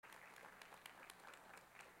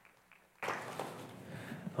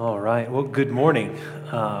All right. Well, good morning.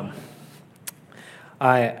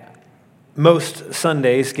 I most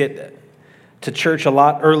Sundays get to church a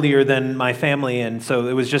lot earlier than my family, and so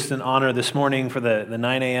it was just an honor this morning for the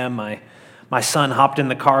 9 a.m. My son hopped in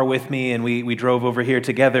the car with me, and we drove over here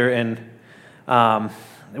together, and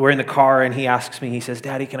we're in the car, and he asks me, he says,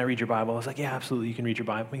 "Daddy, can I read your Bible?" I was like, "Yeah, absolutely, you can read your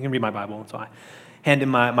Bible. You can read my Bible." And so I hand him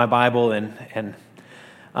my Bible, and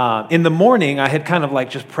in the morning, I had kind of like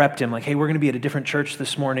just prepped him, like, "Hey, we're going to be at a different church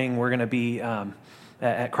this morning. We're going to be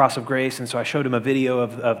at Cross of Grace." And so I showed him a video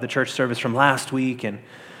of the church service from last week, and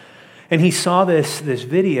he saw this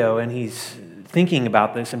video, and he's thinking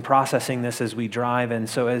about this and processing this as we drive. And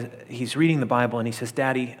so as he's reading the Bible, and he says,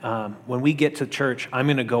 "Daddy, when we get to church, I'm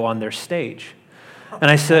going to go on their stage." And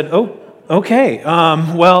I said, "Oh, okay.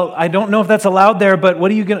 Well, I don't know if that's allowed there, but are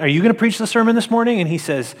you going to preach the sermon this morning?" And he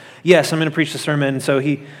says, "Yes, I'm going to preach the sermon." And so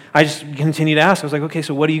I just continued to ask. I was like, "Okay,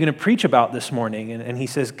 so what are you going to preach about this morning?" And he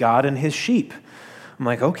says, "God and his sheep." I'm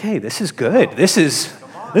like, "Okay, this is good. This is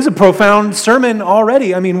a profound sermon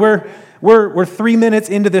already." I mean, we're 3 minutes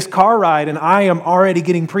into this car ride, and I am already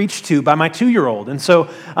getting preached to by my 2-year-old. And so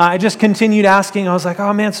I just continued asking. I was like,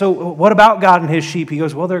 "Oh man, so what about God and his sheep?" He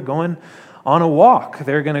goes, "Well, they're going on a walk.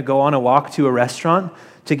 They're going to go on a walk to a restaurant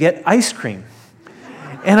to get ice cream."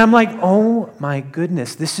 And I'm like, "Oh my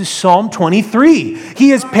goodness, this is Psalm 23.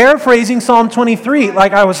 He is paraphrasing Psalm 23.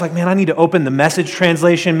 Like, I was like, "Man, I need to open the Message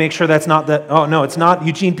translation, make sure that's not oh no, it's not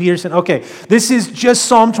Eugene Peterson. Okay, this is just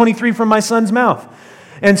Psalm 23 from my son's mouth."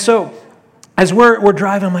 And so as we're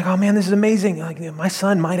driving, I'm like, "Oh man, this is amazing. Like, my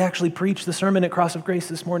son might actually preach the sermon at Cross of Grace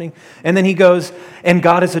this morning." And then he goes, "And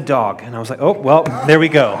God is a dog." And I was like, "Oh, well, there we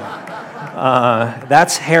go.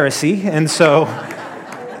 That's heresy." And so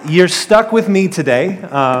you're stuck with me today,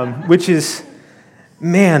 which is,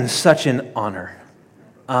 man, such an honor.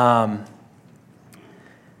 I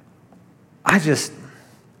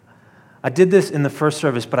did this in the first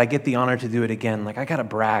service, but I get the honor to do it again. Like, I got to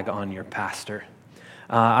brag on your pastor.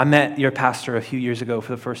 I met your pastor a few years ago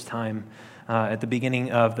for the first time at the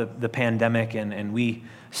beginning of the pandemic, and we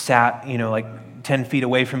sat, like 10 feet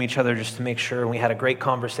away from each other just to make sure. And we had a great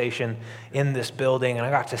conversation in this building, and I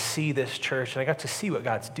got to see this church, and I got to see what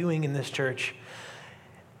God's doing in this church.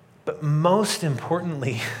 But most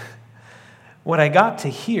importantly, what I got to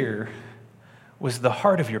hear was the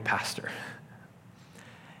heart of your pastor.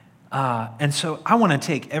 And so I want to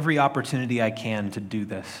take every opportunity I can to do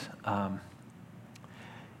this.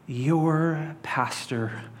 Your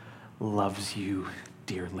pastor loves you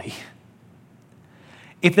dearly.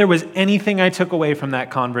 If there was anything I took away from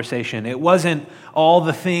that conversation, it wasn't all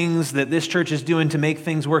the things that this church is doing to make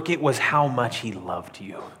things work. It was how much he loved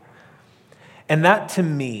you. And that, to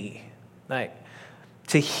me, like,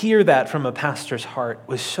 to hear that from a pastor's heart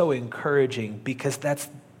was so encouraging, because that's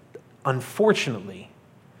unfortunately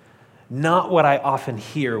not what I often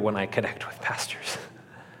hear when I connect with pastors.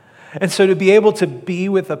 And so to be able to be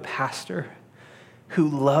with a pastor who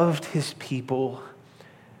loved his people,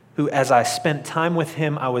 who, as I spent time with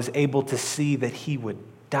him, I was able to see that he would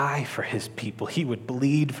die for his people. He would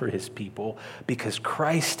bleed for his people because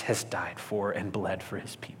Christ has died for and bled for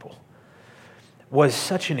his people, was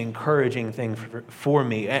such an encouraging thing for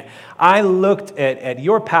me. I looked at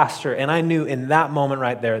your pastor, and I knew in that moment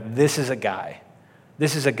right there, this is a guy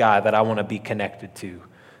that I want to be connected to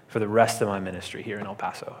for the rest of my ministry here in El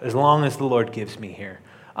Paso. As long as the Lord gives me here,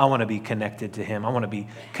 I want to be connected to him. I want to be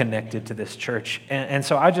connected to this church. And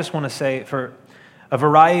so I just want to say, for a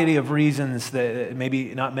variety of reasons that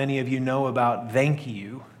maybe not many of you know about, thank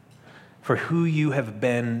you for who you have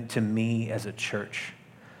been to me as a church.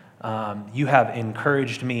 You have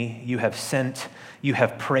encouraged me. You have sent. You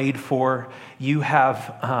have prayed for. You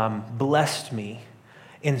have blessed me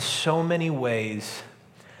in so many ways.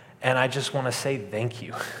 And I just want to say thank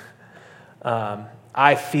you.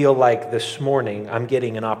 I feel like this morning I'm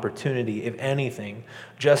getting an opportunity, if anything,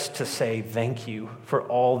 just to say thank you for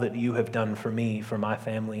all that you have done for me, for my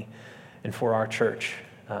family, and for our church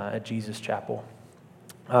at Jesus Chapel.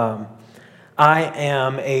 I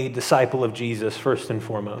am a disciple of Jesus first and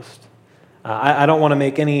foremost. I don't want to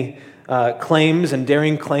make any claims and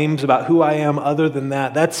daring claims about who I am other than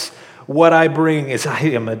that. That's what I bring, is I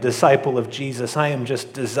am a disciple of Jesus. I am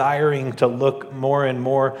just desiring to look more and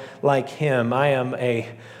more like him. I am a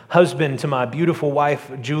husband to my beautiful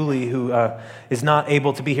wife, Julie, who is not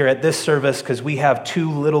able to be here at this service because we have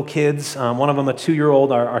 2 little kids, one of them a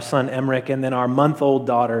 2-year-old, our son Emmerich, and then our month-old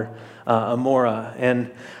daughter, Amora.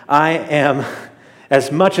 And I am,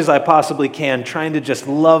 as much as I possibly can, trying to just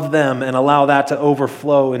love them and allow that to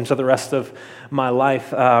overflow into the rest of my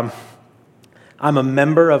life. I'm a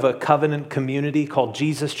member of a covenant community called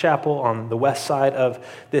Jesus Chapel on the west side of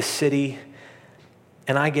this city,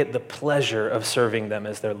 and I get the pleasure of serving them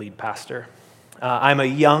as their lead pastor. I'm a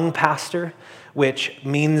young pastor, which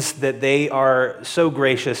means that they are so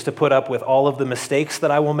gracious to put up with all of the mistakes that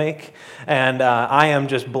I will make. And I am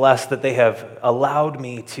just blessed that they have allowed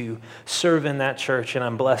me to serve in that church. And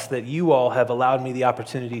I'm blessed that you all have allowed me the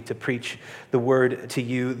opportunity to preach the word to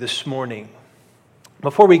you this morning.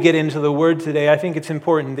 Before we get into the word today, I think it's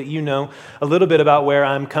important that you know a little bit about where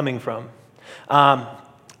I'm coming from.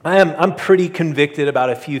 I'm pretty convicted about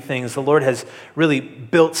a few things. The Lord has really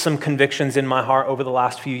built some convictions in my heart over the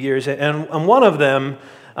last few years, and one of them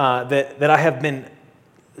that I have been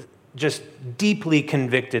just deeply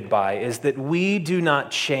convicted by is that we do not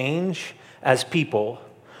change as people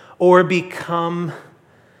or become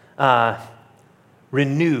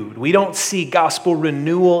renewed. We don't see gospel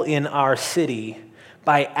renewal in our city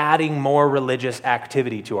by adding more religious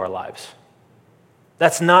activity to our lives.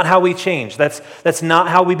 That's not how we change. That's not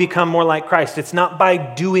how we become more like Christ. It's not by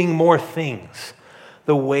doing more things.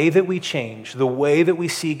 The way that we change, the way that we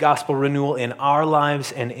see gospel renewal in our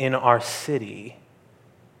lives and in our city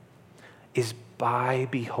is by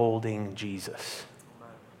beholding Jesus.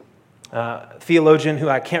 Theologian who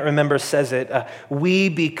I can't remember says it, we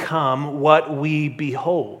become what we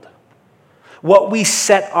behold. What we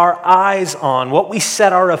set our eyes on, what we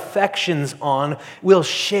set our affections on, will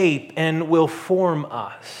shape and will form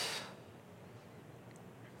us.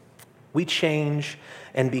 We change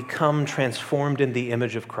and become transformed in the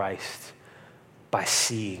image of Christ by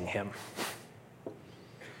seeing him.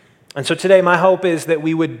 And so today, my hope is that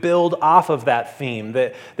we would build off of that theme,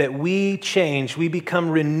 that we change, we become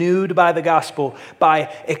renewed by the gospel by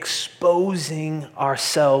exposing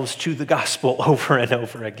ourselves to the gospel over and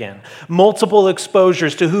over again. Multiple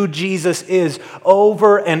exposures to who Jesus is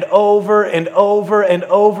over and over and over and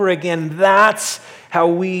over again. That's how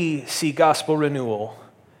we see gospel renewal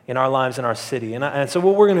in our lives and our city. And so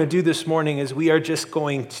what we're going to do this morning is we are just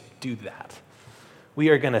going to do that. We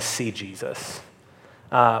are going to see Jesus.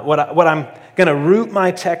 What I'm going to root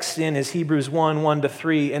my text in is Hebrews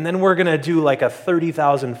 1:1-3, and then we're going to do like a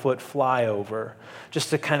 30,000-foot flyover just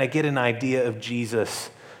to kind of get an idea of Jesus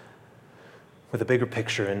with a bigger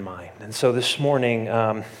picture in mind. And so this morning,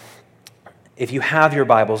 if you have your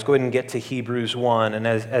Bibles, go ahead and get to Hebrews 1, and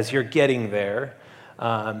as you're getting there,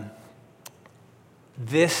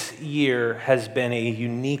 this year has been a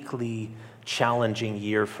uniquely challenging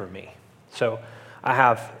year for me. So I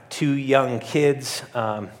have 2 young kids.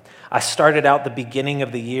 I started out the beginning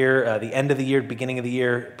of the year, the end of the year, beginning of the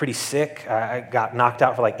year, pretty sick. I got knocked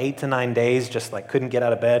out for like 8 to 9 days, just like couldn't get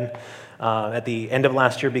out of bed at the end of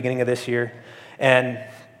last year, beginning of this year. And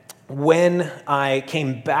when I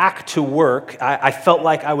came back to work, I felt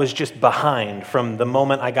like I was just behind from the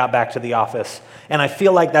moment I got back to the office. And I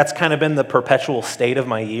feel like that's kind of been the perpetual state of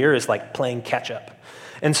my year, is like playing catch up.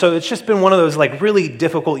 And so it's just been one of those like really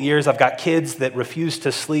difficult years. I've got kids that refuse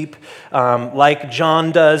to sleep like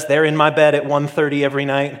John does. They're in my bed at 1:30 every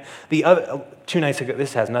night. The other 2 nights ago,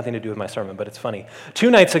 this has nothing to do with my sermon, but it's funny.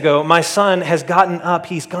 2 nights ago, my son has gotten up.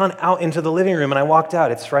 He's gone out into the living room, and I walked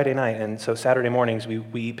out. It's Friday night, and so Saturday mornings we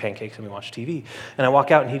eat pancakes and we watch TV. And I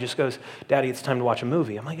walk out, and he just goes, "Daddy, it's time to watch a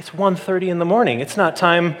movie." I'm like, "It's 1:30 in the morning. It's not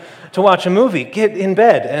time to watch a movie. Get in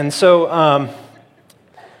bed." And so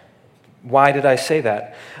why did I say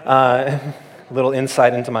that? Little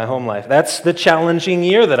insight into my home life. That's the challenging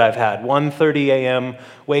year that I've had, 1:30 a.m.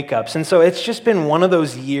 wake-ups. And so it's just been one of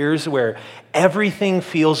those years where everything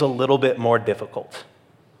feels a little bit more difficult.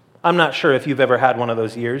 I'm not sure if you've ever had one of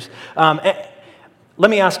those years. Let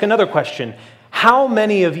me ask another question. How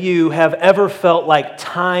many of you have ever felt like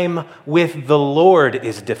time with the Lord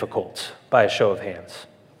is difficult, by a show of hands?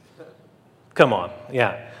 Come on,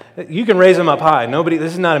 yeah. You can raise them up high.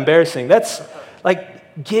 This is not embarrassing. That's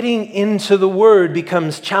like getting into the Word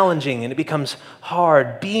becomes challenging and it becomes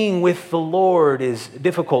hard. Being with the Lord is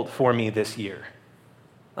difficult for me this year.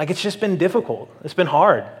 Like it's just been difficult. It's been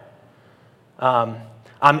hard.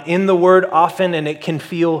 I'm in the Word often and it can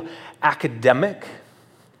feel academic.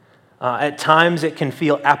 At times it can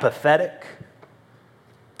feel apathetic.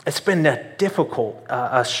 It's been a difficult,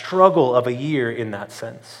 a struggle of a year in that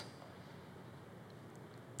sense.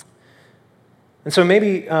 And so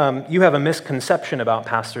maybe you have a misconception about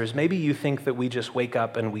pastors. Maybe you think that we just wake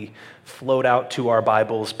up and we float out to our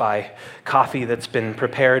Bibles by coffee that's been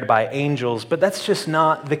prepared by angels, but that's just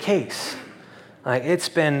not the case. It's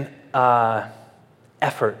been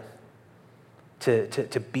effort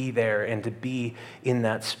to be there and to be in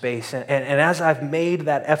that space. And as I've made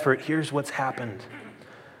that effort, here's what's happened.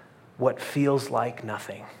 What feels like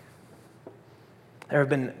nothing There have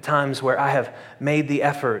been times where I have made the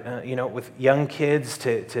effort, with young kids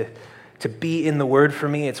to be in the Word for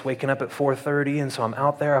me. It's waking up at 4:30, and so I'm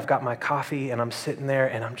out there, I've got my coffee, and I'm sitting there,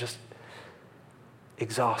 and I'm just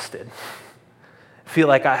exhausted. I feel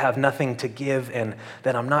like I have nothing to give and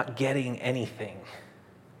that I'm not getting anything.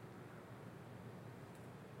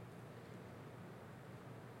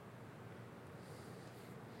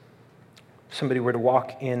 If somebody were to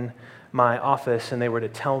walk in my office and they were to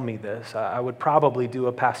tell me this, I would probably do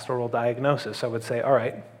a pastoral diagnosis. I would say, all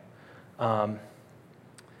right,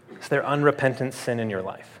 is there unrepentant sin in your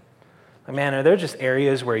life? Like, man, are there just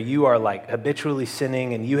areas where you are like habitually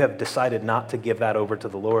sinning and you have decided not to give that over to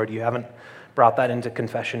the Lord? You haven't brought that into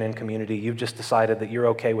confession and community. You've just decided that you're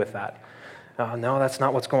okay with that. No, that's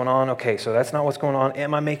not what's going on. Okay, so that's not what's going on.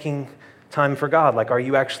 Am I making time for God? Like, are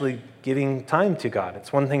you actually giving time to God?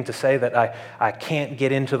 It's one thing to say that I can't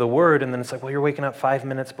get into the Word, and then it's like, well, you're waking up 5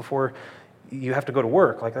 minutes before you have to go to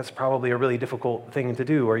work. Like, that's probably a really difficult thing to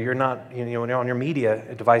do. Or you're not, you're on your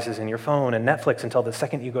media devices and your phone and Netflix until the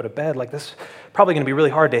second you go to bed. Like, this is probably going to be really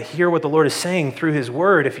hard to hear what the Lord is saying through His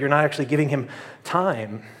Word if you're not actually giving Him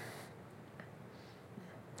time.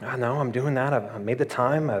 No, I'm doing that. I've made the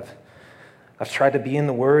time. I've tried to be in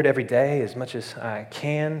the Word every day as much as I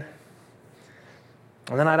can.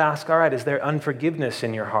 And then I'd ask, all right, is there unforgiveness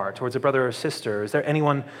in your heart towards a brother or sister? Is there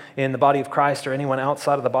anyone in the body of Christ or anyone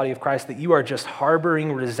outside of the body of Christ that you are just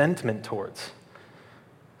harboring resentment towards?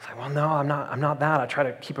 It's like, well, no, I'm not that. I try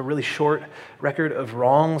to keep a really short record of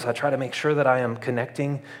wrongs. I try to make sure that I am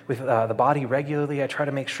connecting with the body regularly. I try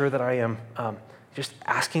to make sure that I am just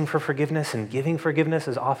asking for forgiveness and giving forgiveness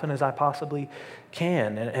as often as I possibly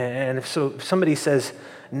can. And if somebody says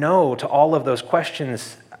no to all of those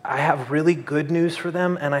questions, I have really good news for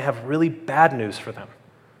them, and I have really bad news for them.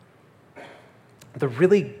 The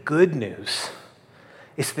really good news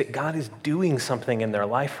is that God is doing something in their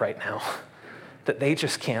life right now that they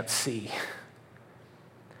just can't see.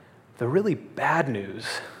 The really bad news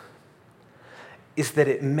is that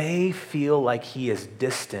it may feel like He is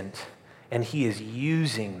distant, and He is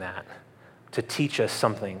using that to teach us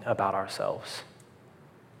something about ourselves.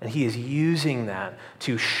 And He is using that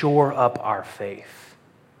to shore up our faith.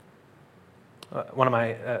 One of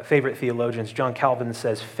my favorite theologians, John Calvin,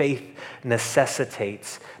 says faith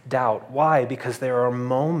necessitates doubt. Why? Because there are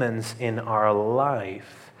moments in our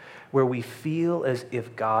life where we feel as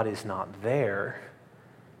if God is not there.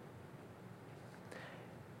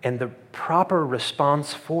 And the proper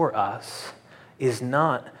response for us is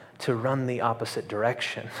not to run the opposite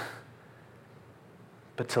direction,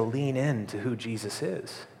 but to lean into who Jesus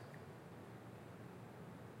is.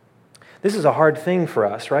 This is a hard thing for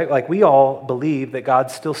us, right? Like, we all believe that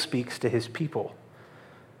God still speaks to His people.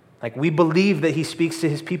 Like, we believe that He speaks to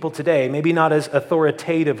His people today, maybe not as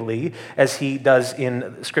authoritatively as He does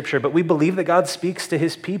in Scripture, but we believe that God speaks to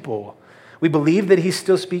His people. We believe that He's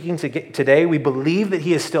still speaking today. We believe that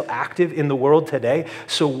He is still active in the world today.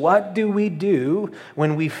 So what do we do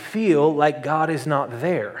when we feel like God is not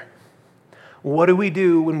there? What do we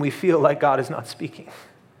do when we feel like God is not speaking?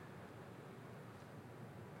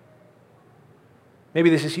 Maybe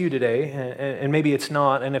this is you today, and maybe it's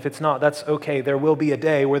not, and if it's not, that's okay. There will be a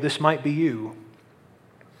day where this might be you.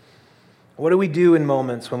 What do we do in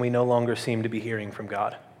moments when we no longer seem to be hearing from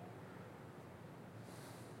God?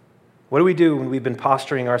 What do we do when we've been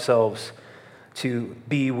posturing ourselves to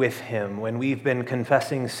be with Him, when we've been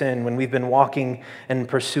confessing sin, when we've been walking and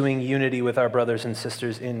pursuing unity with our brothers and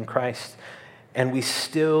sisters in Christ, and we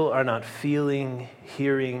still are not feeling,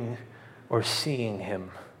 hearing, or seeing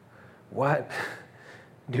Him? What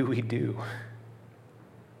do we do?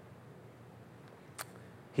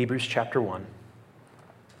 Hebrews chapter 1,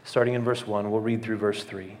 starting in verse 1, we'll read through verse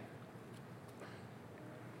 3.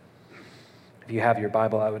 If you have your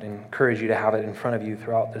Bible, I would encourage you to have it in front of you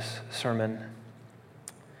throughout this sermon.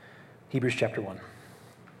 Hebrews chapter 1.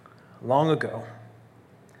 Long ago,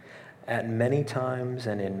 at many times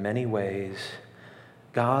and in many ways,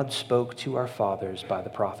 God spoke to our fathers by the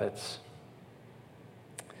prophets.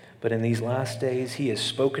 But in these last days, He has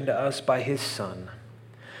spoken to us by His Son,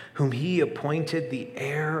 whom He appointed the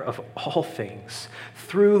heir of all things,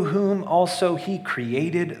 through whom also He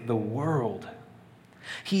created the world.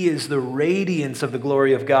 He is the radiance of the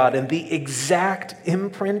glory of God and the exact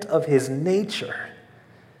imprint of His nature.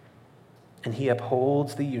 And He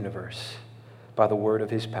upholds the universe by the word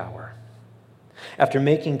of His power. After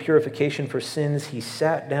making purification for sins, He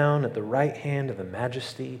sat down at the right hand of the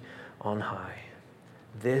Majesty on high.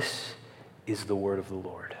 This is the word of the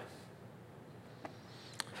Lord.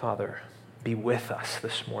 Father, be with us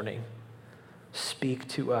this morning. Speak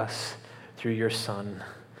to us through your Son.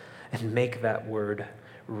 and make that word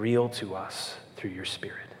real to us through your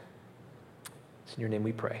Spirit. It's in your name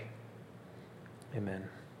we pray. Amen.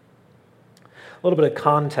 A little bit of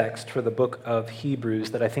context for the book of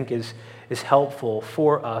Hebrews that I think is helpful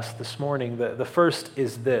for us this morning. The first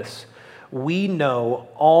is this. We know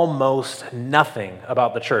almost nothing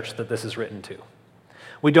about the church that this is written to.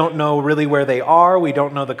 We don't know really where they are. We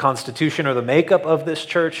don't know the constitution or the makeup of this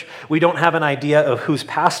church. We don't have an idea of who's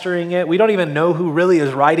pastoring it. We don't even know who really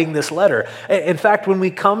is writing this letter. In fact, when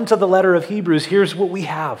we come to the letter of Hebrews, here's what we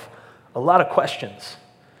have. A lot of questions.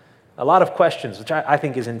 A lot of questions, which I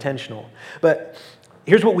think is intentional. But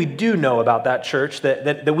here's what we do know about that church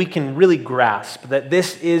that we can really grasp, that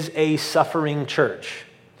this is a suffering church.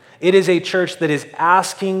 It is a church that is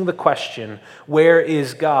asking the question, where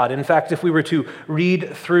is God? In fact, if we were to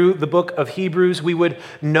read through the book of Hebrews, we would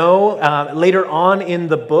know later on in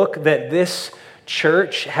the book that this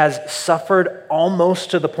church has suffered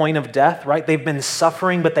almost to the point of death, right? They've been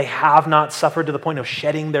suffering, but they have not suffered to the point of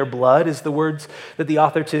shedding their blood, is the words that the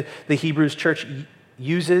author to the Hebrews church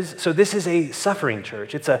uses. So this is a suffering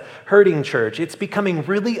church. It's a hurting church. It's becoming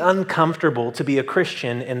really uncomfortable to be a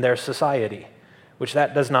Christian in their society, which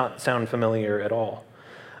that does not sound familiar at all.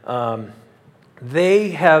 They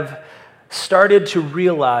have started to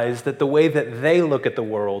realize that the way that they look at the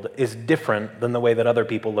world is different than the way that other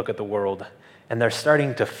people look at the world, and they're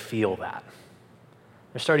starting to feel that.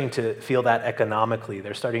 They're starting to feel that economically.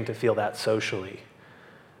 They're starting to feel that socially.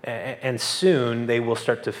 And soon they will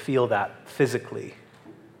start to feel that physically.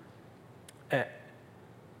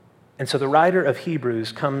 And so the writer of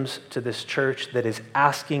Hebrews comes to this church that is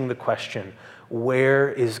asking the question, where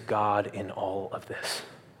is God in all of this?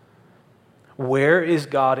 Where is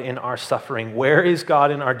God in our suffering? Where is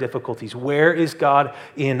God in our difficulties? Where is God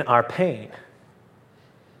in our pain?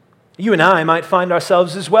 You and I might find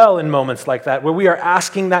ourselves as well in moments like that, where we are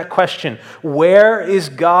asking that question, where is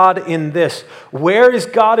God in this? Where is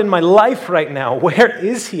God in my life right now? Where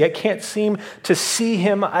is he? I can't seem to see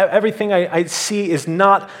him. Everything I see is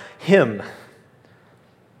not him.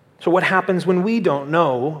 So what happens when we don't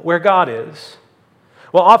know where God is?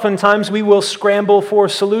 Well, oftentimes we will scramble for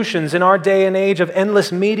solutions. In our day and age of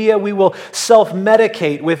endless media, we will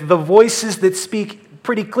self-medicate with the voices that speak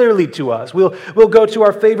pretty clearly to us. We'll go to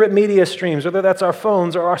our favorite media streams, whether that's our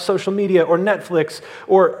phones or our social media or Netflix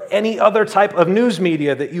or any other type of news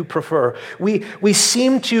media that you prefer. We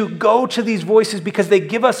seem to go to these voices because they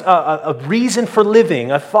give us a reason for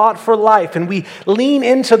living, a thought for life, and we lean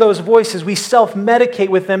into those voices. We self-medicate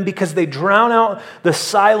with them because they drown out the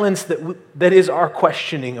silence that is our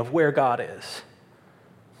questioning of where God is.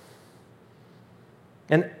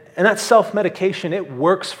 And that self-medication, it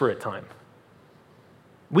works for a time.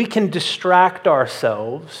 We can distract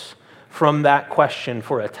ourselves from that question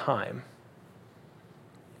for a time.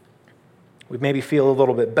 We maybe feel a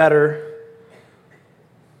little bit better,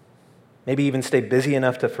 maybe even stay busy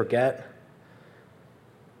enough to forget.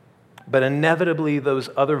 But inevitably, those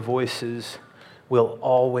other voices will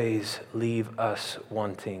always leave us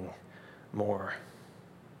wanting more.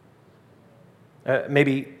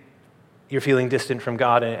 Maybe you're feeling distant from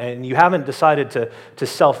God and you haven't decided to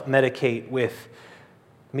self-medicate with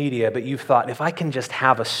media, but you've thought, if I can just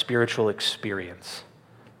have a spiritual experience,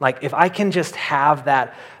 like if I can just have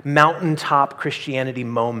that mountaintop Christianity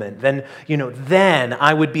moment, then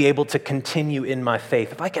I would be able to continue in my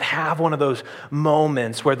faith. If I could have one of those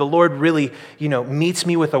moments where the Lord really, meets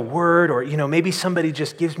me with a word, or, maybe somebody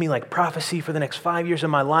just gives me like prophecy for the next 5 years of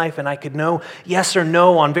my life, and I could know yes or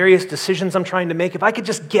no on various decisions I'm trying to make. If I could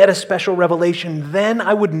just get a special revelation, then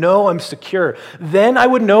I would know I'm secure. Then I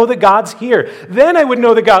would know that God's here. Then I would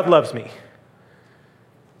know that God loves me.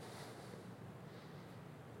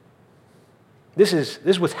 This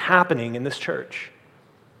is what's happening in this church.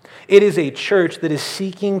 It is a church that is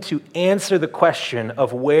seeking to answer the question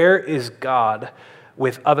of where is God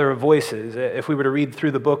with other voices. If we were to read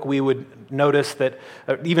through the book, we would notice that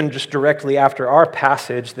even just directly after our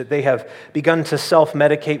passage, that they have begun to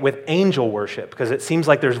self-medicate with angel worship, because it seems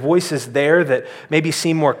like there's voices there that maybe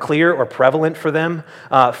seem more clear or prevalent for them.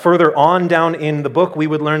 Further on down in the book, we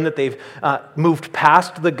would learn that they've moved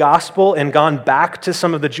past the gospel and gone back to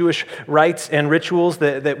some of the Jewish rites and rituals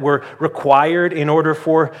that were required in order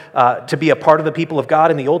for to be a part of the people of God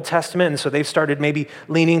in the Old Testament. And so they've started maybe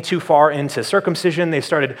leaning too far into circumcision. They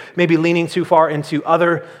started maybe leaning too far into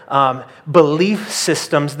other belief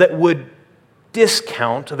systems that would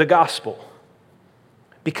discount the gospel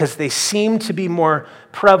because they seem to be more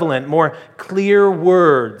prevalent, more clear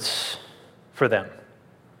words for them.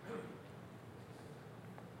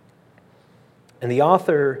 And the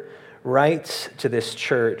author writes to this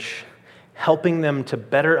church helping them to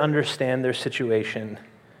better understand their situation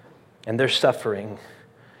and their suffering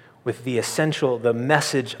with the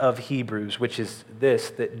message of Hebrews, which is this,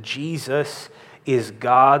 that Jesus is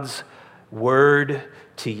God's word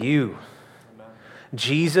to you.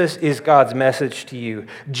 Jesus is God's message to you.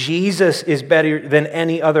 Jesus is better than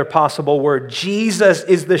any other possible word. Jesus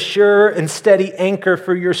is the sure and steady anchor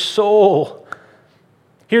for your soul.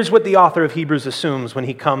 Here's what the author of Hebrews assumes when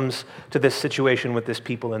he comes to this situation with this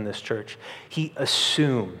people in this church. He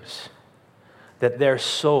assumes that their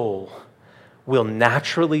soul will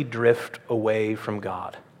naturally drift away from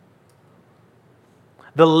God.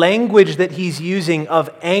 The language that he's using of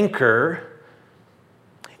anchor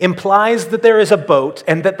implies that there is a boat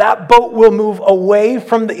and that boat will move away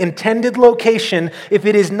from the intended location if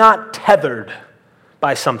it is not tethered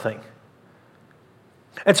by something.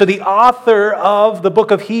 And so the author of the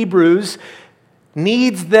book of Hebrews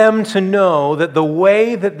needs them to know that the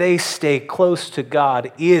way that they stay close to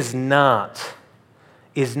God is not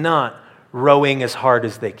rowing as hard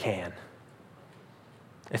as they can.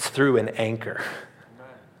 It's through an anchor.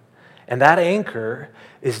 And that anchor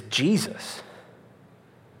is Jesus.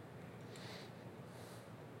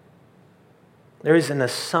 There is an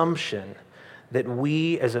assumption that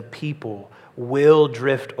we as a people will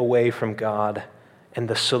drift away from God, and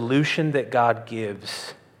the solution that God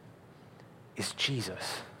gives is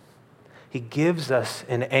Jesus. He gives us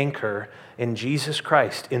an anchor in Jesus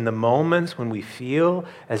Christ in the moments when we feel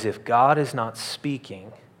as if God is not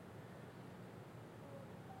speaking.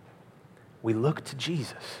 We look to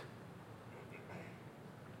Jesus.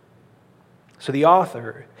 So the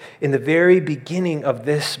author, in the very beginning of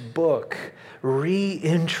this book,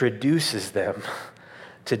 reintroduces them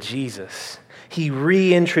to Jesus. He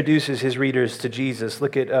reintroduces his readers to Jesus.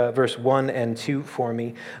 Look at verse 1 and 2 for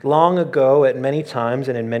me. Long ago, at many times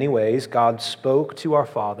and in many ways, God spoke to our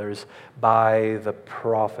fathers by the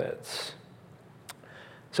prophets.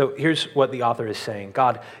 So here's what the author is saying.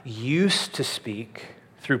 God used to speak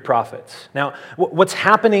through prophets. Now, what's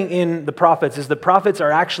happening in the prophets is the prophets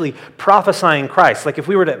are actually prophesying Christ. Like if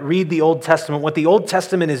we were to read the Old Testament, what the Old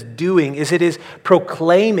Testament is doing is it is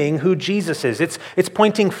proclaiming who Jesus is. It's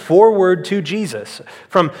pointing forward to Jesus.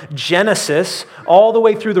 From Genesis all the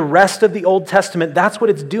way through the rest of the Old Testament, that's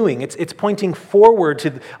what it's doing. It's pointing forward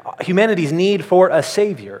to humanity's need for a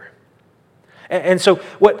Savior. And so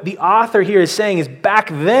what the author here is saying is back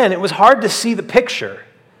then it was hard to see the picture.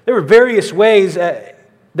 There were various ways that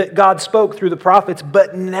God spoke through the prophets,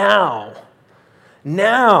 but now,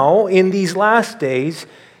 in these last days,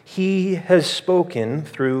 he has spoken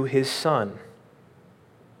through his Son.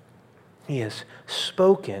 He has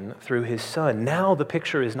spoken through his Son. Now the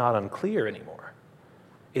picture is not unclear anymore.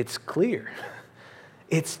 It's clear.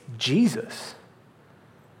 It's Jesus.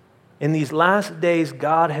 In these last days,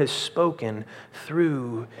 God has spoken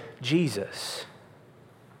through Jesus.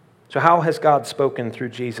 So how has God spoken through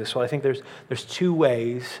Jesus? Well, I think there's two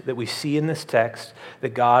ways that we see in this text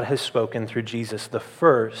that God has spoken through Jesus. The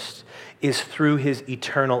first is through his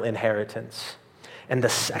eternal inheritance, and the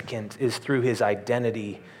second is through his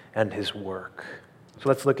identity and his work. So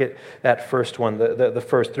let's look at that first one, the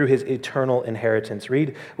first, through his eternal inheritance.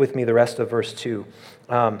 Read with me the rest of verse 2.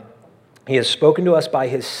 He has spoken to us by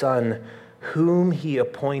his Son, whom he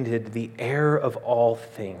appointed the heir of all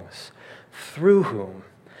things, through whom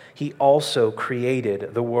he also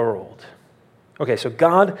created the world. Okay, so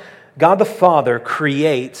God the Father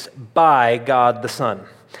creates by God the Son.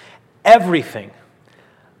 Everything,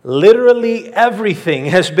 literally everything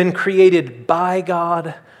has been created by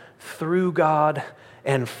God, through God,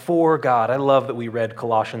 and for God. I love that we read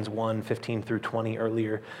Colossians 1, 15 through 20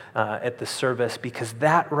 earlier at the service, because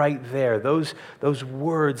that right there, those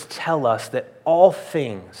words tell us that all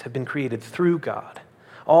things have been created through God.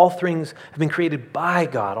 All things have been created by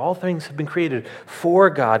God. All things have been created for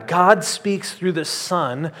God. God speaks through the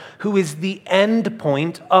Son, who is the end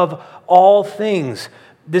point of all things.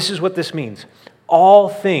 This is what this means. All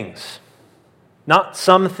things. Not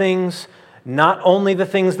some things, not only the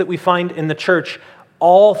things that we find in the church.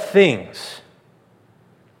 All things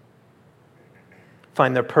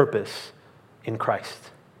find their purpose in Christ.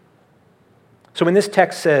 So when this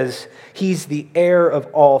text says he's the heir of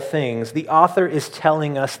all things, the author is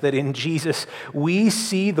telling us that in Jesus we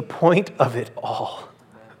see the point of it all.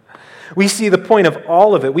 We see the point of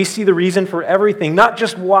all of it. We see the reason for everything, not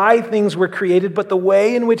just why things were created, but the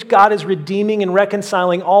way in which God is redeeming and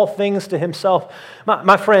reconciling all things to himself.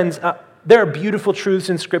 My friends, there are beautiful truths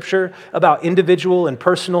in Scripture about individual and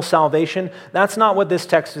personal salvation. That's not what this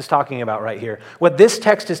text is talking about right here. What this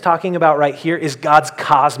text is talking about right here is God's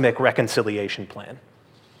cosmic reconciliation plan.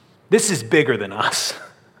 This is bigger than us.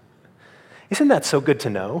 Isn't that so good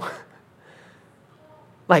to know?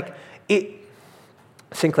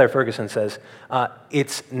 Sinclair Ferguson says,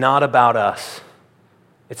 it's not about us,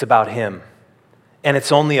 it's about him. And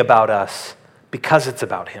it's only about us because it's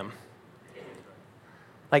about him.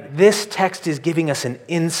 Like, this text is giving us an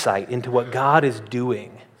insight into what God is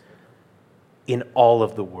doing in all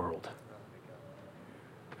of the world.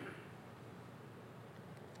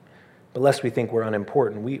 But lest we think we're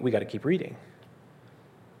unimportant, we got to keep reading.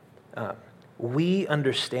 We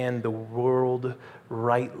understand the world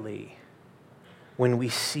rightly when we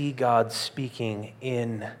see God speaking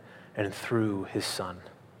in and through his Son.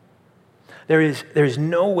 There is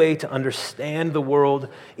no way to understand the world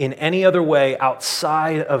in any other way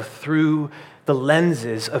outside of through the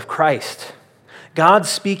lenses of Christ. God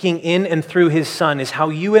speaking in and through his Son is how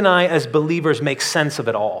you and I as believers make sense of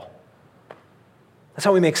it all. That's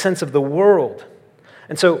how we make sense of the world.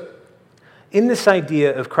 And so, in this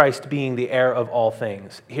idea of Christ being the heir of all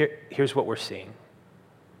things, here's what we're seeing.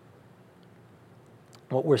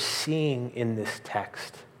 What we're seeing in this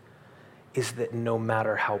text is that no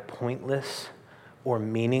matter how pointless or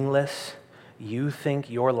meaningless you think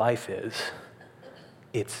your life is,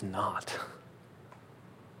 it's not.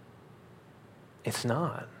 It's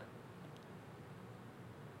not.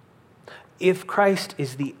 If Christ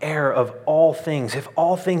is the heir of all things, if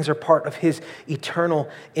all things are part of his eternal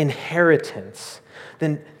inheritance,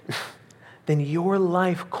 then your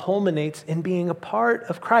life culminates in being a part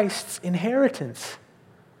of Christ's inheritance.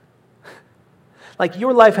 Like,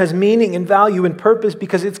 your life has meaning and value and purpose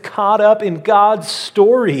because it's caught up in God's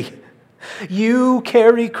story. You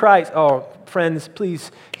carry Christ. Oh, friends,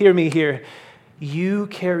 please hear me here. You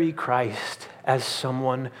carry Christ as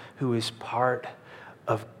someone who is part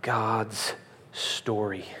of God's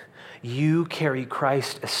story. You carry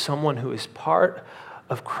Christ as someone who is part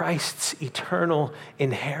of Christ's eternal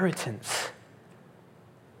inheritance.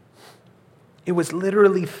 It was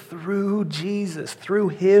literally through Jesus, through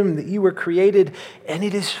him that you were created, and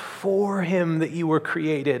it is for him that you were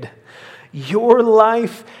created. Your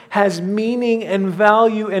life has meaning and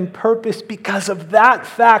value and purpose because of that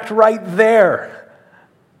fact right there.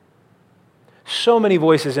 So many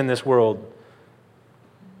voices in this world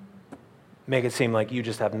make it seem like you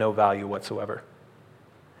just have no value whatsoever.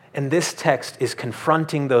 And this text is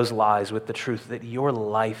confronting those lies with the truth that your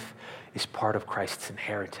life is part of Christ's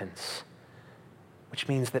inheritance. Which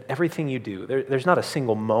means that everything you do, there's not a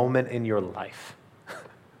single moment in your life,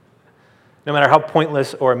 no matter how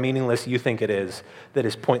pointless or meaningless you think it is, that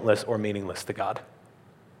is pointless or meaningless to God.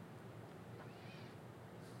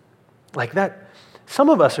 Like that, some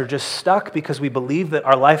of us are just stuck because we believe that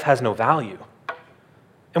our life has no value.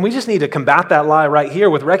 And we just need to combat that lie right here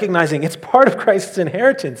with recognizing it's part of Christ's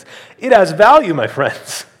inheritance. It has value, my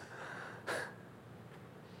friends.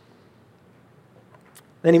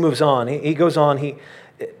 Then he moves on. He goes on.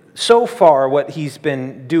 So far, what he's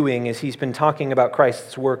been doing is he's been talking about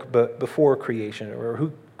Christ's work before creation, or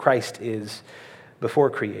who Christ is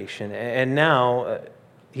before creation. And now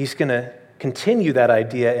he's going to continue that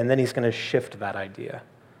idea, and then he's going to shift that idea.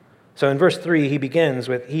 So in verse 3, he begins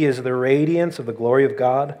with, he is the radiance of the glory of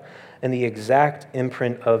God and the exact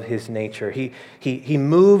imprint of his nature. He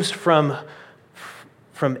moves from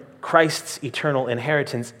Christ's eternal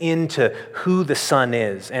inheritance into who the Son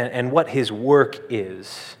is and what his work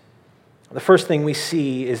is. The first thing we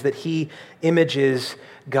see is that he images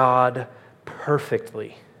God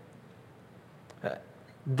perfectly.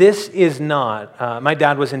 This is not, my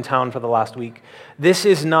dad was in town for the last week. This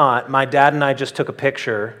is not, my dad and I just took a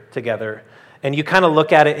picture together, and you kind of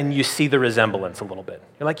look at it and you see the resemblance a little bit.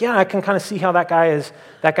 You're like, yeah, I can kind of see how that guy's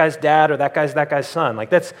dad or that guy's son. Like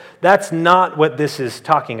that's not what this is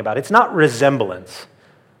talking about. It's not resemblance.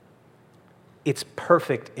 It's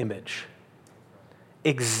perfect image.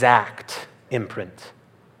 Exact imprint.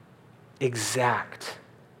 Exact.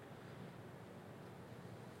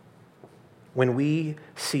 When we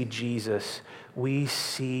see Jesus, we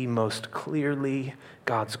see most clearly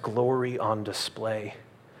God's glory on display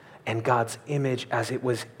and God's image as it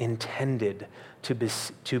was intended to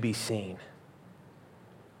be seen.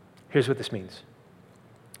 Here's what this means.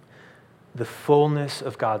 The fullness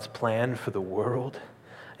of God's plan for the world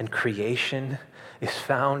and creation is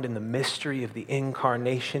found in the mystery of the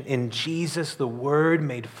incarnation. In Jesus, the Word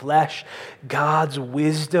made flesh, God's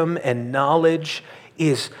wisdom and knowledge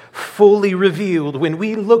is fully revealed. When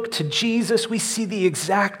we look to Jesus, we see the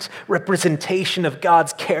exact representation of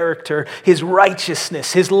God's character, his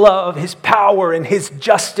righteousness, his love, his power, and his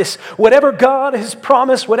justice. Whatever God has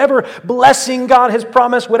promised, whatever blessing God has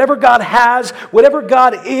promised, whatever God has, whatever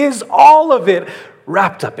God is, all of it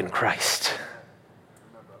wrapped up in Christ.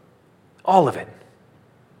 All of it.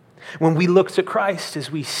 When we look to Christ,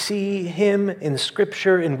 as we see him in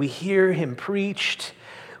Scripture and we hear him preached,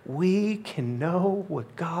 we can know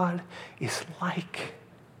what God is like.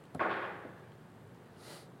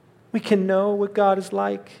 We can know what God is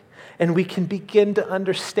like, and we can begin to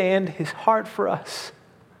understand his heart for us.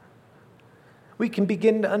 We can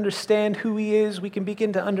begin to understand who he is. We can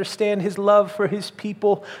begin to understand his love for his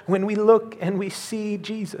people when we look and we see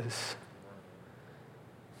Jesus.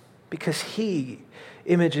 Because he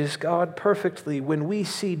images God perfectly. When we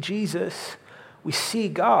see Jesus, we see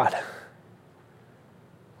God.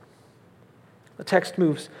 The text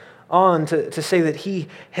moves on to say that he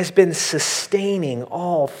has been sustaining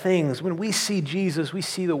all things. When we see Jesus, we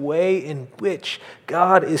see the way in which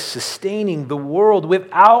God is sustaining the world.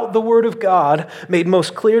 Without the Word of God, made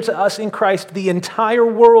most clear to us in Christ, the entire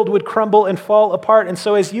world would crumble and fall apart. And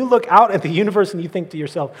so as you look out at the universe and you think to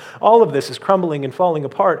yourself, all of this is crumbling and falling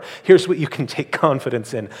apart, here's what you can take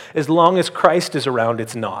confidence in. As long as Christ is around,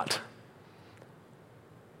 it's not.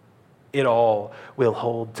 It all will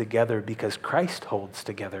hold together because Christ holds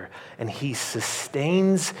together, and he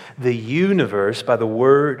sustains the universe by the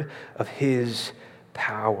word of his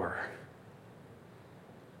power.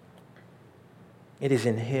 It is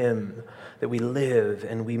in him that we live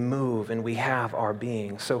and we move and we have our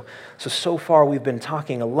being. So far we've been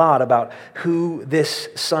talking a lot about who this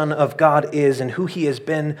Son of God is and who he has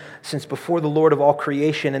been since before the Lord of all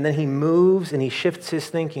creation. And then he moves and he shifts his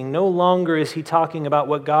thinking. No longer is he talking about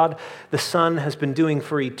what God the Son has been doing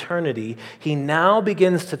for eternity. He now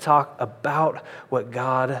begins to talk about what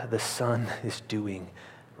God the Son is doing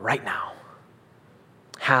right now,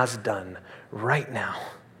 has done right now.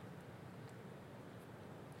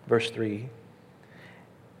 Verse 3,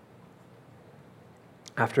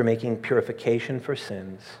 after making purification for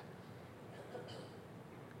sins,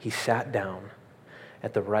 he sat down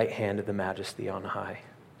at the right hand of the Majesty on high.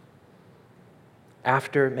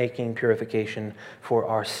 After making purification for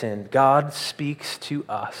our sin, God speaks to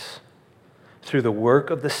us through the work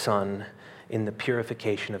of the Son in the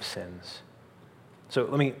purification of sins. So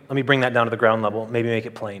let me bring that down to the ground level, maybe make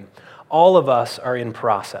it plain. All of us are in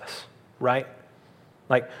process, right?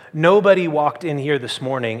 Like, nobody walked in here this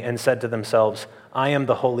morning and said to themselves, I am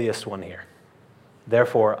the holiest one here.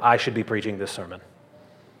 Therefore, I should be preaching this sermon.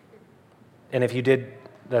 And if you did,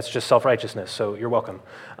 that's just self-righteousness, so you're welcome.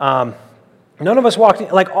 None of us walked in,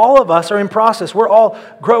 like all of us are in process. We're all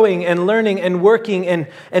growing and learning and working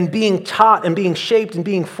and being taught and being shaped and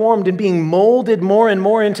being formed and being molded more and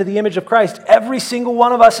more into the image of Christ. Every single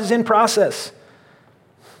one of us is in process.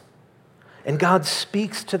 And God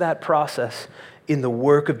speaks to that process in the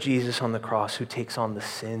work of Jesus on the cross, who takes on the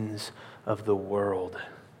sins of the world.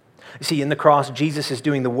 You see, in the cross, Jesus is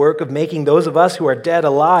doing the work of making those of us who are dead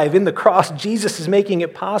alive. In the cross, Jesus is making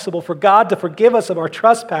it possible for God to forgive us of our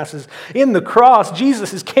trespasses. In the cross,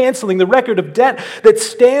 Jesus is canceling the record of debt that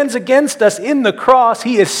stands against us. In the cross,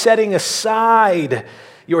 he is setting aside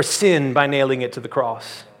your sin by nailing it to the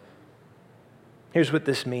cross. Here's what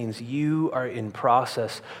this means. You are in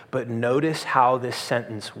process, but notice how this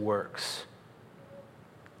sentence works.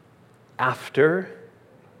 After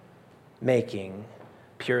making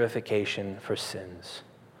purification for sins.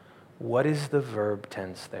 What is the verb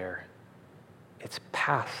tense there? It's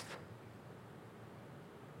past.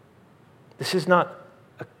 This is not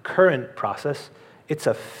a current process, it's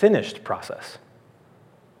a finished process,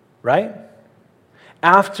 right?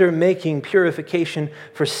 After making purification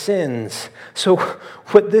for sins. So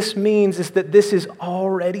what this means is that this is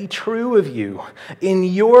already true of you. In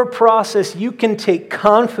your process, you can take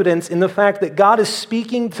confidence in the fact that God is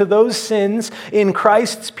speaking to those sins in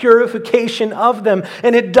Christ's purification of them.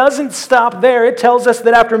 And it doesn't stop there. It tells us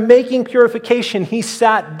that after making purification, he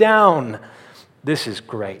sat down. This is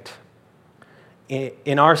great.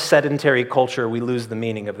 In our sedentary culture, we lose the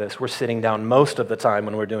meaning of this. We're sitting down most of the time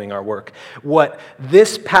when we're doing our work. What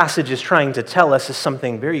this passage is trying to tell us is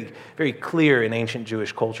something very, very clear in ancient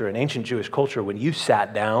Jewish culture. In ancient Jewish culture, when you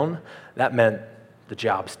sat down, that meant the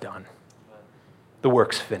job's done. The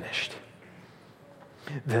work's finished.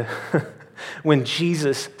 When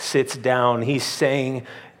Jesus sits down, he's saying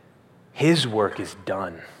his work is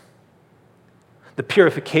done. The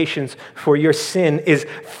purifications for your sin is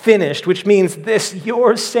finished, which means this,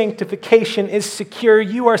 your sanctification is secure.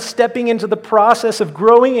 You are stepping into the process of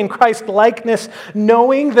growing in Christ likeness,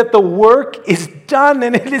 knowing that the work is done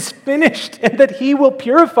and it is finished and that he will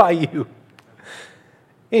purify you.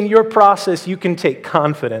 In your process, you can take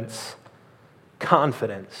confidence,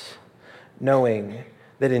 knowing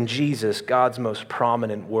that in Jesus, God's most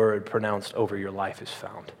prominent word pronounced over your life is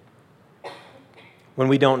found. When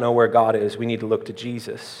we don't know where God is, we need to look to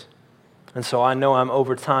Jesus. And so I know I'm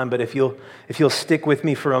over time, but if you'll stick with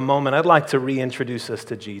me for a moment, I'd like to reintroduce us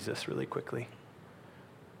to Jesus really quickly.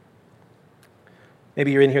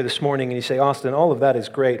 Maybe you're in here this morning and you say, Austin, all of that is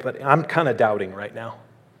great, but I'm kind of doubting right now.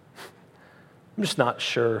 I'm just not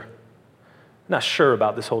sure. Not sure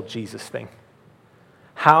about this whole Jesus thing.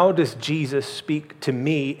 How does Jesus speak to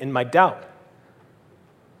me in my doubt?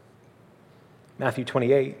 Matthew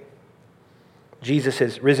 28. Jesus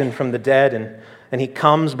has risen from the dead and he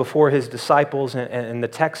comes before his disciples, and the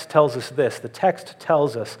text tells us this. The text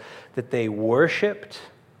tells us that they worshiped,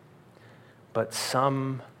 but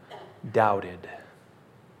some doubted.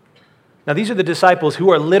 Now, these are the disciples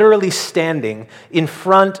who are literally standing in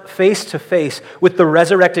front, face to face, with the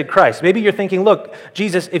resurrected Christ. Maybe you're thinking, look,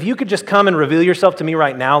 Jesus, if you could just come and reveal yourself to me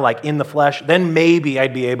right now, like in the flesh, then maybe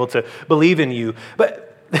I'd be able to believe in you.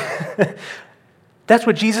 But that's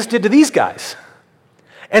what Jesus did to these guys.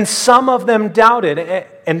 And some of them doubted.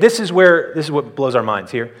 And this is what blows our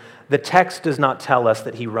minds here. The text does not tell us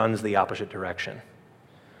that he runs the opposite direction.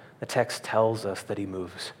 The text tells us that he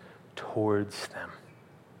moves towards them.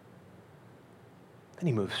 And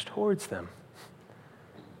he moves towards them.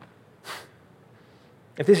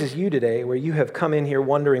 If this is you today, where you have come in here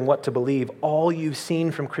wondering what to believe, all you've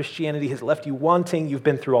seen from Christianity has left you wanting, you've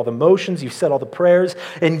been through all the motions, you've said all the prayers,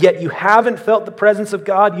 and yet you haven't felt the presence of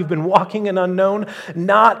God, you've been walking in unknown,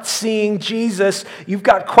 not seeing Jesus, you've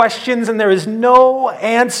got questions, and there is no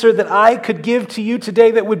answer that I could give to you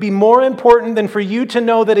today that would be more important than for you to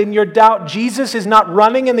know that in your doubt, Jesus is not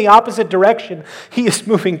running in the opposite direction, he is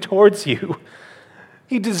moving towards you.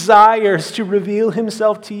 He desires to reveal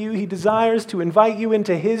himself to you. He desires to invite you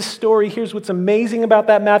into his story. Here's what's amazing about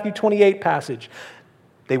that Matthew 28 passage.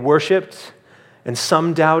 They worshiped, and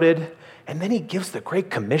some doubted, and then he gives the Great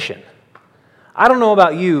Commission. I don't know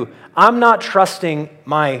about you. I'm not trusting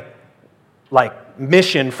my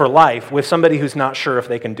mission for life with somebody who's not sure if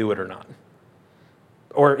they can do it or not,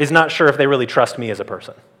 or is not sure if they really trust me as a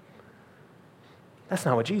person. That's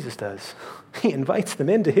not what Jesus does. He invites them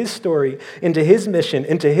into his story, into his mission,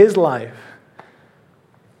 into his life.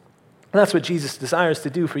 And that's what Jesus desires to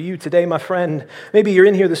do for you today, my friend. Maybe you're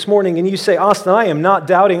in here this morning and you say, Austin, I am not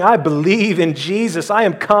doubting. I believe in Jesus. I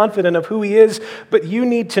am confident of who he is. But you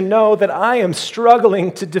need to know that I am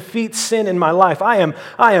struggling to defeat sin in my life. I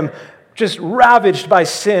am just ravaged by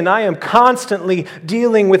sin. I am constantly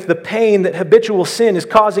dealing with the pain that habitual sin is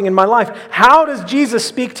causing in my life. How does Jesus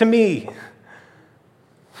speak to me?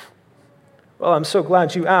 Well, I'm so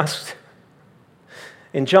glad you asked.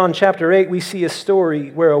 In John chapter 8, we see a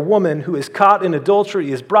story where a woman who is caught in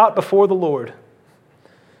adultery is brought before the Lord.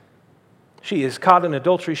 She is caught in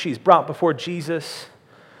adultery. She's brought before Jesus.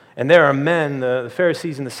 And there are men, the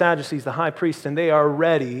Pharisees and the Sadducees, the high priest, and they are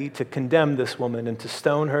ready to condemn this woman and to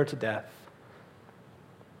stone her to death.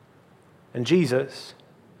 And Jesus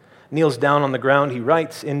kneels down on the ground. He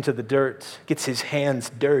writes into the dirt, gets his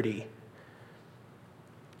hands dirty.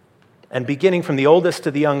 And beginning from the oldest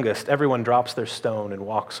to the youngest, everyone drops their stone and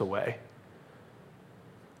walks away.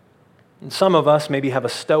 And some of us maybe have a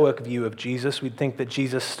stoic view of Jesus. We'd think that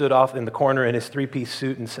Jesus stood off in the corner in his three-piece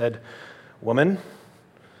suit and said, "Woman,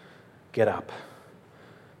 get up."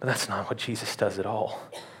 But that's not what Jesus does at all.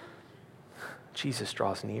 Jesus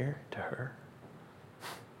draws near to her.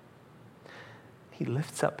 He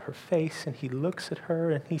lifts up her face and he looks at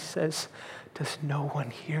her and he says, "Does no one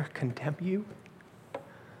here condemn you?"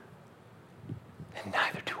 And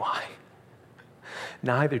neither do I.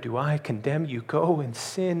 Neither do I condemn you. Go and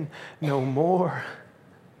sin no more.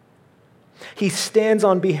 He stands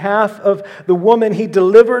on behalf of the woman. He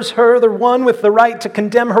delivers her. The one with the right to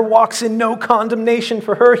condemn her walks in no condemnation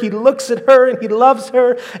for her. He looks at her and he loves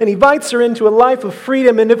her and he invites her into a life of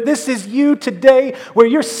freedom. And if this is you today, where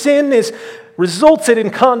your sin is resulted in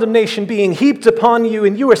condemnation being heaped upon you,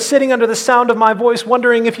 and you are sitting under the sound of my voice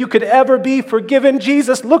wondering if you could ever be forgiven,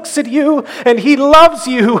 Jesus looks at you and he loves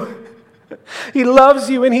you. He loves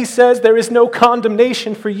you and he says there is no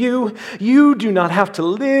condemnation for you. You do not have to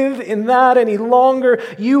live in that any longer.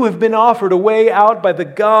 You have been offered a way out by the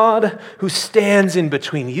God who stands in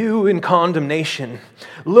between you and condemnation.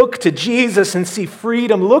 Look to Jesus and see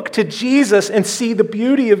freedom. Look to Jesus and see the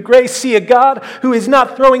beauty of grace. See a God who is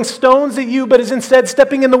not throwing stones at you, but is instead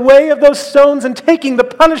stepping in the way of those stones and taking the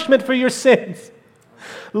punishment for your sins.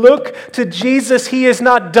 Look to Jesus. He is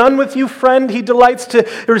not done with you, friend. He delights to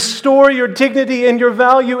restore your dignity and your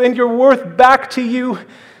value and your worth back to you.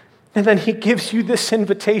 And then he gives you this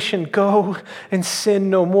invitation, go and sin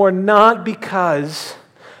no more. Not because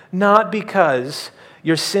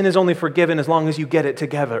your sin is only forgiven as long as you get it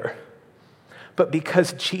together, but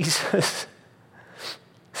because Jesus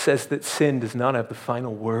says that sin does not have the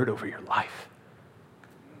final word over your life.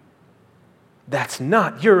 That's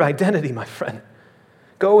not your identity, my friend.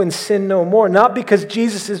 Go and sin no more, not because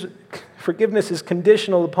Jesus' forgiveness is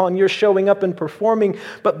conditional upon your showing up and performing,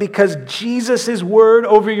 but because Jesus' word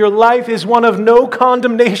over your life is one of no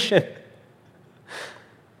condemnation.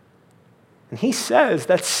 And he says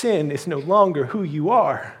that sin is no longer who you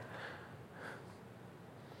are.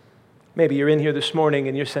 Maybe you're in here this morning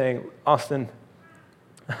and you're saying, Austin,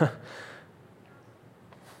 I'm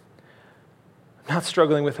not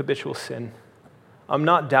struggling with habitual sin. I'm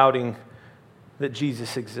not doubting that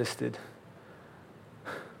Jesus existed.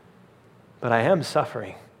 But I am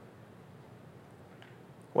suffering.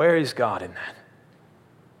 Where is God in that?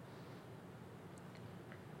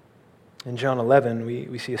 In John 11,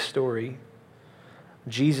 we see a story.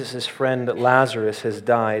 Jesus' friend Lazarus has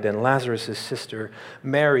died, and Lazarus' sister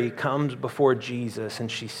Mary comes before Jesus, and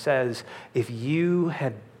she says, if you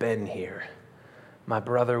had been here, my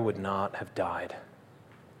brother would not have died.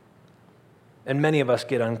 And many of us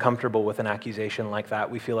get uncomfortable with an accusation like that.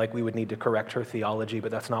 We feel like we would need to correct her theology, but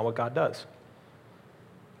that's not what God does.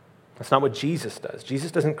 That's not what Jesus does.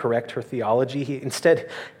 Jesus doesn't correct her theology. Instead,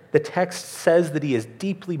 the text says that he is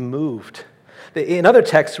deeply moved. In other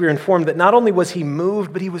texts, we're informed that not only was he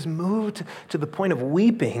moved, but he was moved to the point of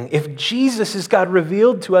weeping. If Jesus is God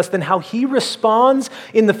revealed to us, then how he responds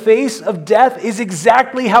in the face of death is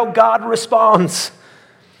exactly how God responds.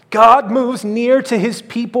 God moves near to his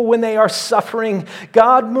people when they are suffering.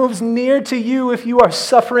 God moves near to you if you are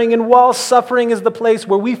suffering. And while suffering is the place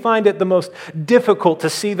where we find it the most difficult to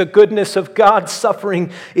see the goodness of God,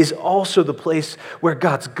 suffering is also the place where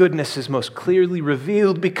God's goodness is most clearly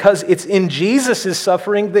revealed, because it's in Jesus'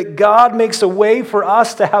 suffering that God makes a way for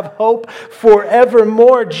us to have hope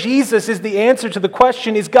forevermore. Jesus is the answer to the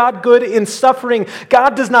question, is God good in suffering?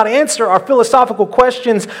 God does not answer our philosophical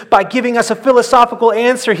questions by giving us a philosophical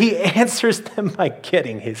answer. He answers them by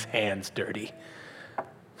getting his hands dirty.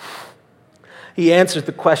 He answers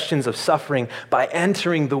the questions of suffering by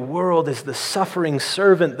entering the world as the suffering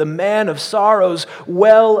servant, the man of sorrows,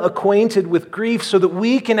 well acquainted with grief, so that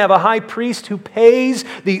we can have a high priest who pays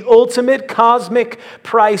the ultimate cosmic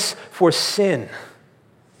price for sin.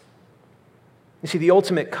 You see, the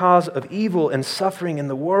ultimate cause of evil and suffering in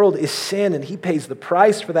the world is sin, and he pays the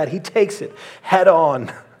price for that. He takes it head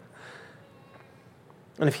on.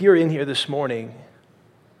 And if you're in here this morning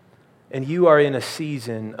and you are in a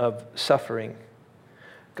season of suffering,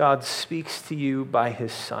 God speaks to you by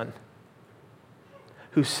his Son,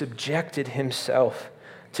 who subjected himself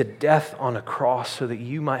to death on a cross so that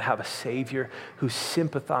you might have a Savior who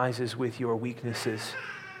sympathizes with your weaknesses.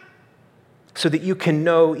 So that you can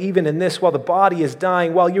know, even in this, while the body is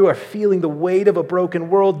dying, while you are feeling the weight of a broken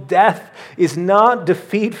world, death is not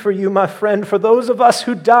defeat for you, my friend. For those of us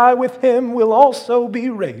who die with him will also be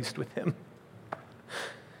raised with him.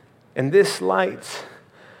 And this light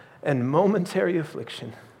and momentary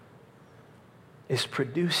affliction is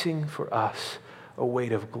producing for us a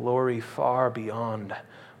weight of glory far beyond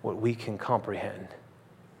what we can comprehend.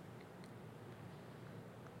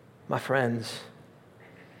 My friends,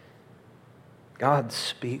 God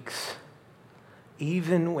speaks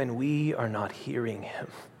even when we are not hearing him.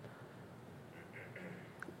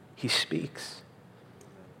 He speaks.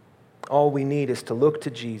 All we need is to look to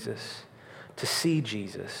Jesus, to see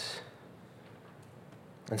Jesus,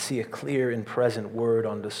 and see a clear and present word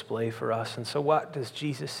on display for us. And so what does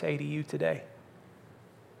Jesus say to you today?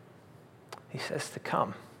 He says to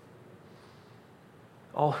come,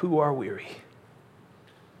 all who are weary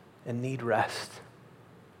and need rest.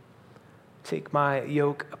 Take my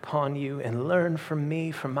yoke upon you and learn from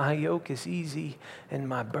me, for my yoke is easy and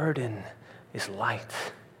my burden is light.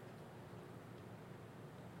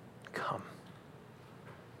 Come.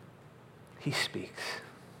 He speaks,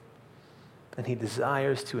 and he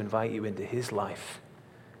desires to invite you into his life,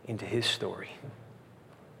 into his story.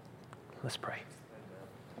 Let's pray.